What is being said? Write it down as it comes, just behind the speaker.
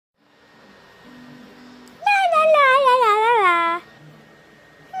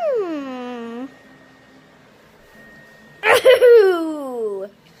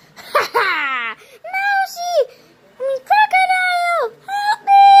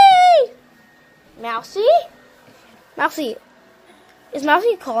Mousey? Mousey. Is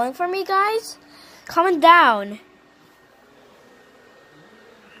Mousey calling for me, guys? Comment down.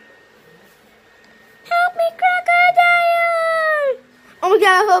 Help me, crocodile! Oh my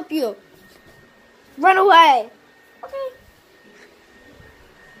god, I'll help you. Run away. Okay.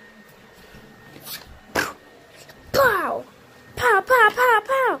 Pow! Pow, pow, pow,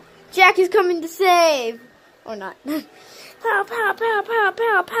 pow! Jack is coming to save. Or not. Pow, pow, pow, pow,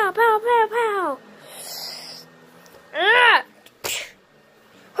 pow, pow, pow, pow, pow. Ah!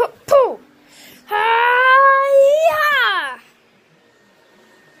 Pooh! Hi-ya!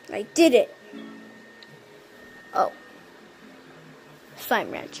 I did it. Oh.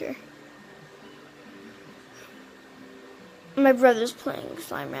 Slime Rancher. My brother's playing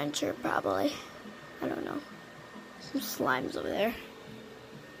Slime Rancher, probably. I don't know. Some slimes over there.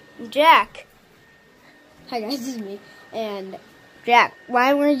 Jack. Hi guys, this is me. And Jack,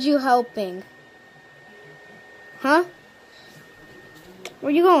 why weren't you helping? Huh?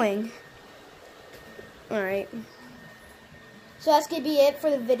 Where are you going? Alright. So that's going to be it for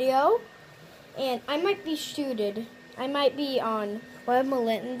the video. And I might be shooted. I might be on one of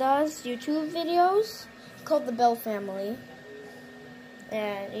Melinton does YouTube videos called The Bell Family.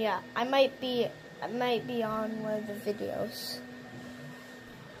 And yeah, I might be on one of the videos.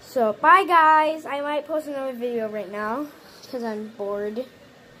 So bye guys. I might post another video right now because I'm bored.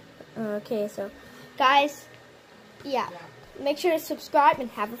 Okay, so guys, yeah. Make sure to subscribe and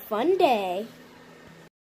have a fun day.